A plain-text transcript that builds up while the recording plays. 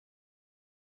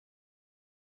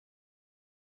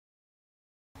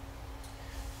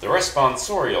The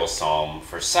responsorial psalm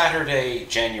for Saturday,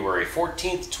 January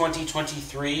 14th,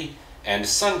 2023, and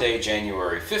Sunday,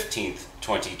 January 15th,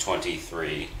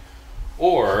 2023,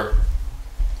 or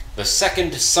the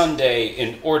second Sunday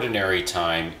in Ordinary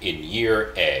Time in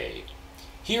Year A.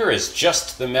 Here is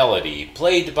just the melody,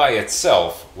 played by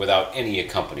itself without any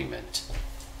accompaniment.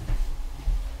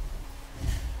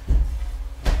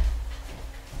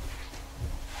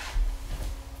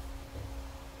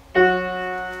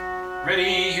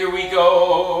 Ready, here we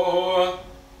go.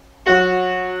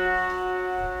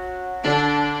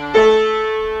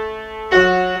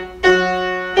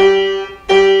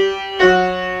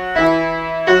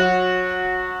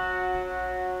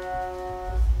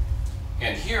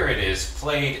 And here it is,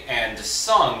 played and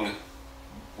sung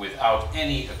without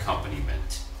any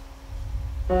accompaniment.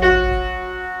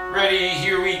 Ready,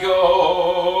 here we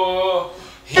go.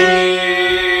 Here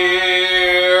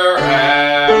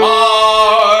am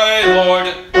I, Lord,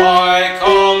 I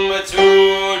come to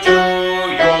do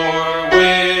your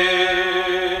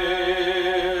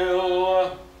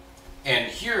will.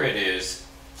 And here it is,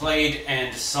 played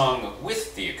and sung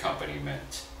with the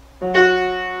accompaniment.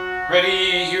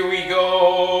 Ready, here we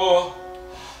go.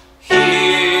 Here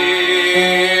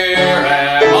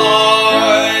am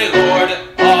I, Lord,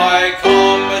 I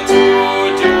come to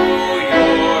do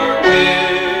your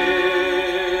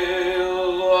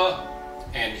will.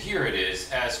 And here it is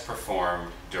as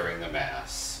performed during the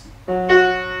Mass.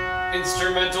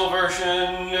 Instrumental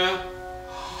version.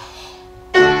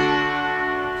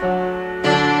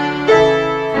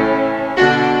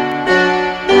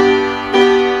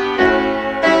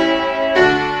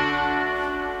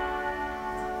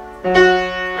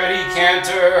 Ready,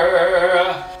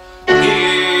 cantor.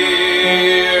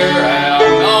 Here am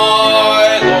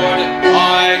I, Lord,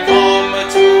 I come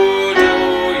to do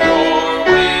your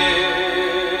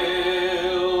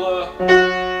will.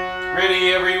 Ready,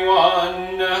 everyone.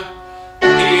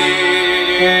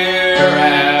 Here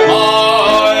am I,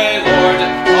 Lord,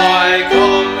 I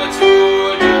come to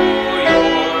do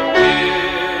your will.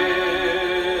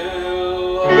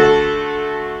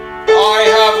 I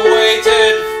have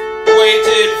waited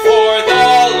for the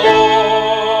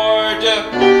Lord,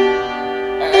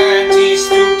 and he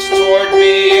stooped toward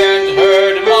me and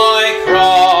heard my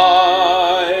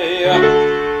cry,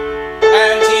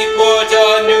 and he put a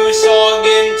new song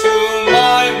into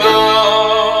my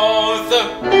mouth,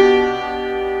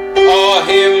 a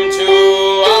hymn to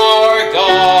our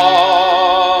God.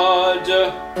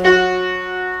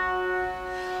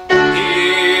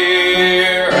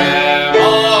 Here am I,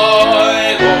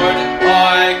 Lord, I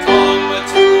come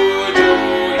to do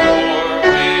your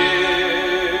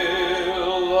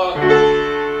will.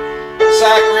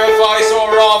 Sacrifice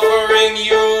or offering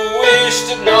you wished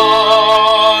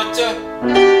not,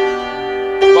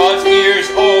 but ears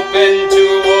open to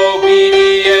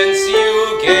obedience you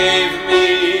gave me.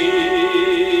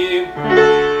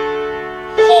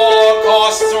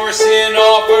 Holocausts or sin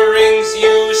offerings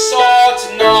you sought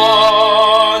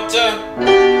not.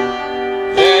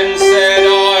 Then said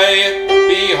I,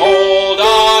 behold,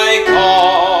 I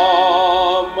come.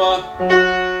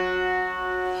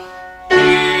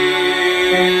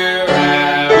 Here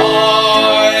am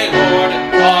I, Lord,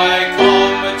 I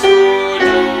come to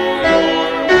do your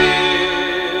will.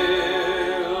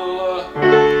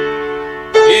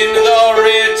 In the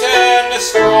written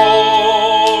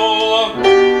scroll,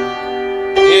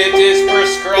 it is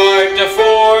prescribed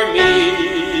for me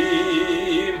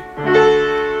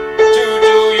to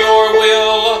do your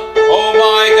will, oh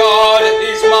my God,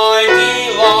 is my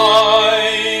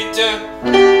delight,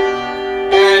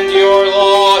 and your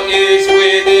law is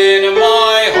within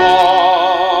my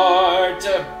heart.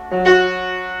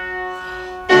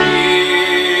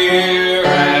 Here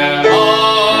am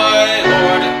I,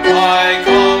 Lord, I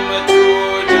come to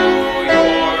do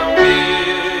your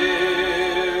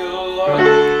will.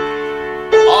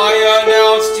 I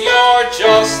announced your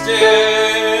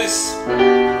justice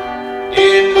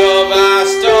in the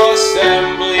vast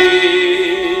assembly.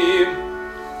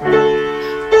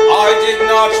 I did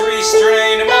not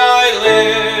restrain my